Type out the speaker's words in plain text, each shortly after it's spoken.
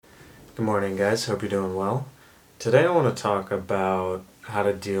Good morning, guys. Hope you're doing well. Today, I want to talk about how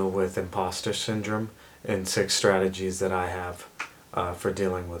to deal with imposter syndrome and 6 strategies that I have for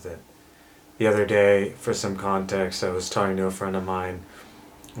dealing with it. The other day, for some context, I was talking to a friend of mine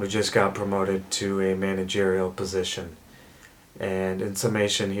who just got promoted to a managerial position. And in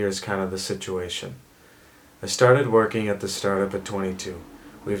summation, here's kind of the situation. I started working at the startup at 22.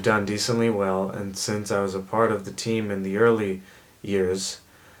 We've done decently well, and since I was a part of the team in the early years,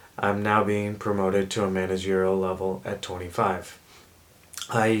 I'm now being promoted to a managerial level at 25,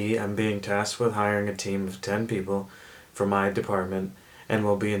 i.e., I'm being tasked with hiring a team of 10 people for my department and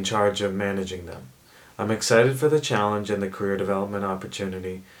will be in charge of managing them. I'm excited for the challenge and the career development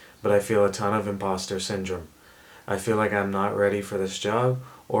opportunity, but I feel a ton of imposter syndrome. I feel like I'm not ready for this job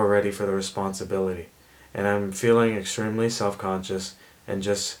or ready for the responsibility, and I'm feeling extremely self conscious and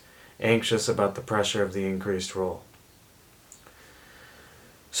just anxious about the pressure of the increased role.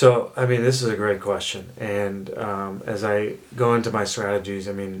 So, this is a great question. And as I go into my strategies,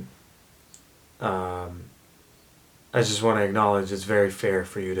 um, I just want to acknowledge it's very fair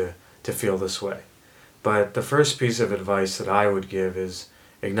for you to feel this way. But the first piece of advice that I would give is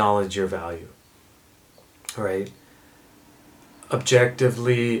acknowledge your value, right?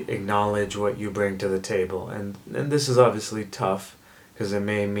 Objectively acknowledge what you bring to the table. And this is obviously tough because it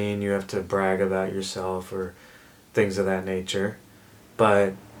may mean you have to brag about yourself or things of that nature.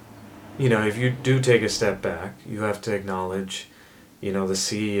 But if you do take a step back, you have to acknowledge, the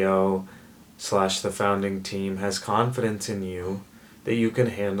CEO slash the founding team has confidence in you that you can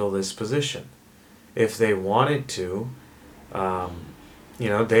handle this position. If they wanted to, um,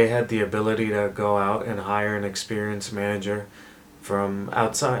 they had the ability to go out and hire an experienced manager from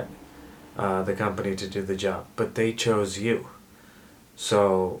outside the company to do the job, but they chose you.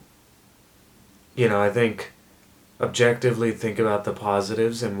 So, I think objectively think about the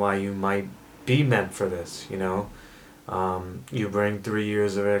positives and why you might be meant for this. You bring 3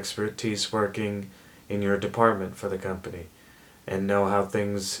 years of expertise working in your department for the company and know how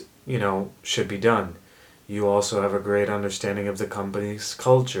things, should be done. You also have a great understanding of the company's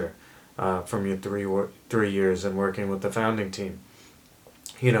culture from your 3 years and working with the founding team.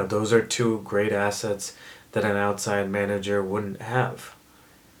 Those are 2 great assets that an outside manager wouldn't have.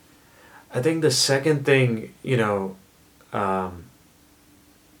 I think the second thing, um,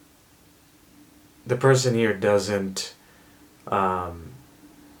 the person here doesn't um,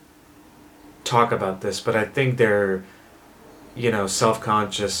 talk about this, but I think they're, self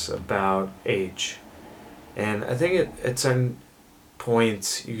conscious about age. And I think at certain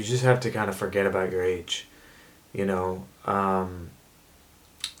points, you just have to kind of forget about your age. You know, um,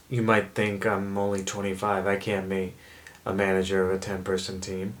 you might think I'm only 25, I can't be a manager of a 10-person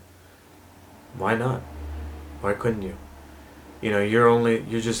team. Why not? Why couldn't you?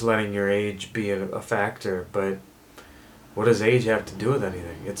 You're just letting your age be a factor, but what does age have to do with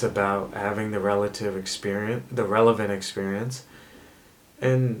anything? It's about having the relevant experience,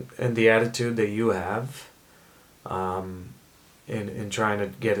 and the attitude that you have, um, in trying to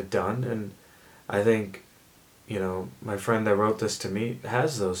get it done. And I think, my friend that wrote this to me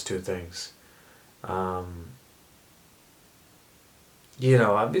has those 2 things. Um,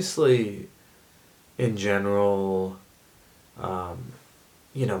 Obviously, in general, um,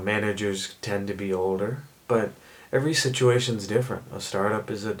 managers tend to be older, but every situation's different. A startup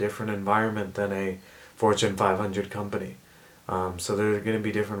is a different environment than a Fortune 500 company. So there are going to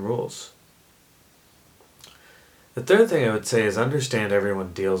be different rules. The third thing I would say is understand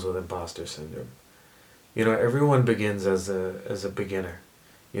everyone deals with imposter syndrome. Everyone begins as a beginner.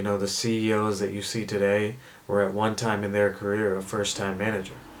 The CEOs that you see today were at one time in their career a first time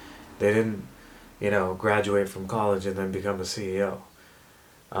manager. They didn't, graduate from college and then become a CEO.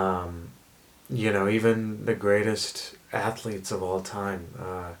 Um, Even the greatest athletes of all time,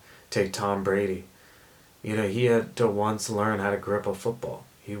 take Tom Brady. He had to once learn how to grip a football.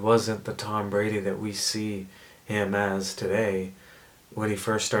 He wasn't the Tom Brady that we see him as today when he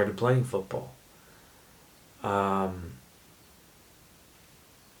first started playing football. Um,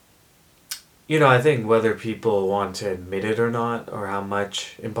 I think whether people want to admit it or not, or how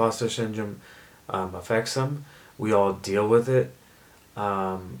much imposter syndrome affects them, we all deal with it. We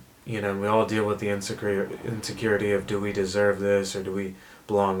all deal with the insecurity of, do we deserve this or do we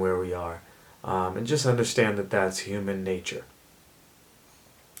belong where we are? And just understand that that's human nature.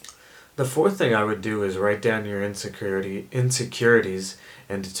 The fourth thing I would do is write down your insecurities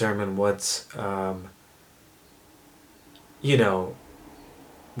and determine you know,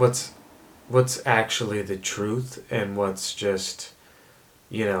 what's what's actually the truth and what's just,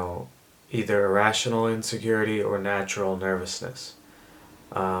 you know, either irrational insecurity or natural nervousness.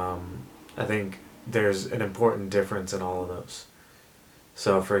 I think there's an important difference in all of those.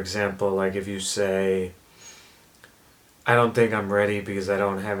 So, for example, like if you say, I don't think I'm ready because I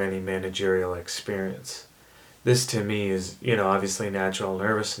don't have any managerial experience. This to me is, obviously natural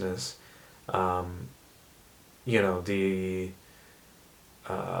nervousness. Um, the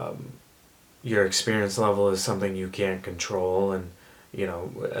um, your experience level is something you can't control, and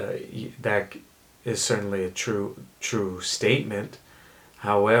that is certainly a true statement.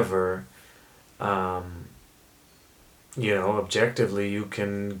 However, um, objectively, you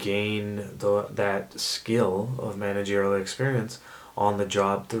can gain that skill of managerial experience on the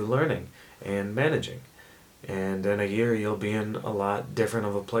job through learning and managing. And in a year, you'll be in a lot different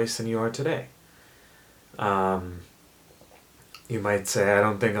of a place than you are today. Um, you might say, I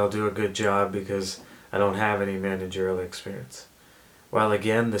don't think I'll do a good job because I don't have any managerial experience. While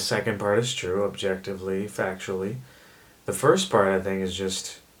again, the second part is true, objectively, factually. The first part, I think, is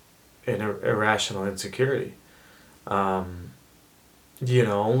just an irrational insecurity. Um,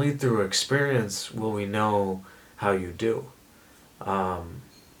 only through experience will we know how you do. Um,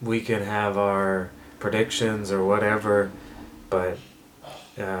 we can have our predictions or whatever, but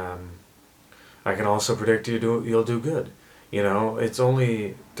um, I can also predict you'll do good. It's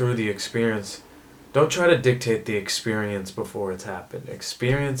only through the experience. Don't try to dictate the experience before it's happened.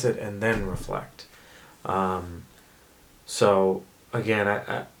 Experience it and then reflect. Um, so again,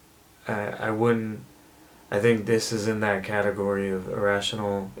 I wouldn't. I think this is in that category of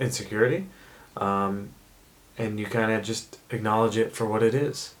irrational insecurity, um, and you kind of just acknowledge it for what it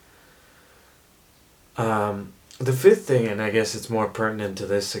is. The fifth thing, and I guess it's more pertinent to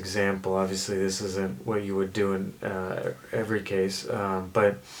this example. Obviously, this isn't what you would do in every case,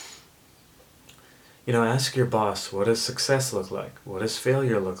 but ask your boss, what does success look like? What does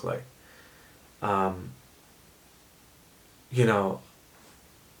failure look like? Um, you know,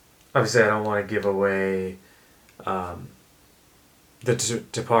 Obviously, I don't want to give away um, the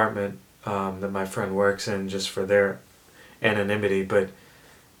department that my friend works in just for their anonymity, but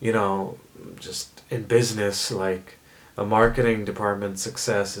you know, just in business, like a marketing department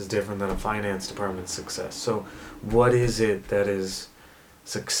success is different than a finance department success. So, what is it that is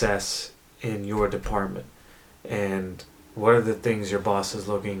success in your department? And what are the things your boss is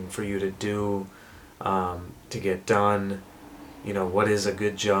looking for you to do to get done? What is a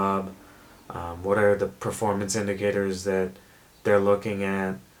good job? What are the performance indicators that they're looking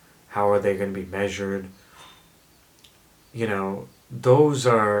at? How are they going to be measured? Those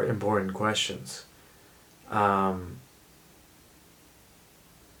are important questions. Um,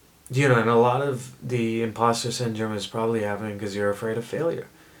 and a lot of the imposter syndrome is probably happening because you're afraid of failure.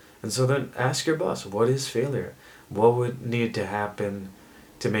 And so then ask your boss, what is failure? What would need to happen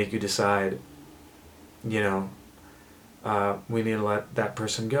to make you decide, you know, we need to let that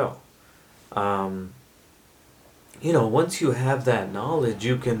person go? Um, once you have that knowledge,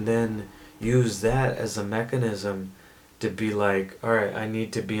 you can then use that as a mechanism to be like, all right, I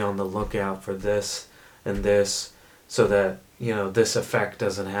need to be on the lookout for this and this so that, this effect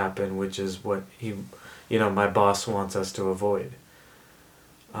doesn't happen, which is what my boss wants us to avoid.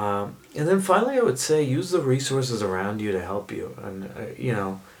 And then finally, I would say use the resources around you to help you. And,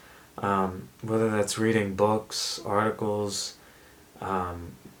 whether that's reading books, articles,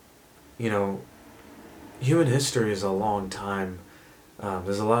 um, you know, human history is a long time.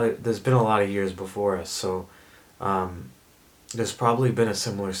 There's been a lot of years before us, so um, there's probably been a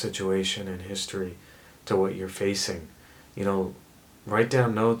similar situation in history to what you're facing. Write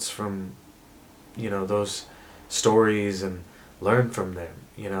down notes from, those stories and learn from them.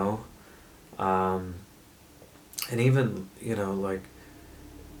 Um, and even like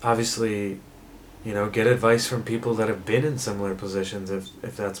obviously, get advice from people that have been in similar positions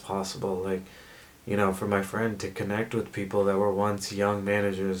if that's possible. Like, for my friend to connect with people that were once young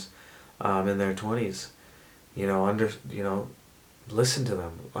managers in their 20s. Listen to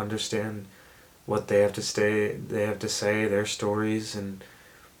them, understand what they have to say, their stories, and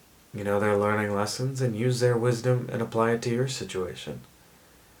their learning lessons, and use their wisdom and apply it to your situation.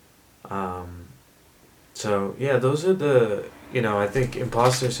 Um, so yeah, those are I think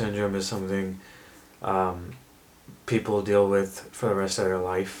imposter syndrome is something um, people deal with for the rest of their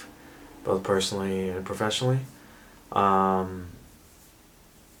life, both personally and professionally. Um,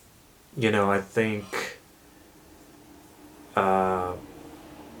 I think, uh,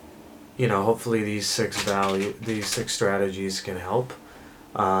 hopefully these six strategies can help.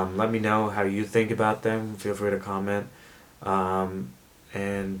 Let me know how you think about them. Feel free to comment. Um,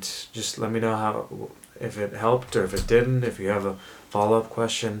 and just let me know if it helped or if it didn't. If you have a follow-up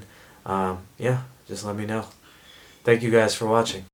question, yeah, just let me know. Thank you guys for watching.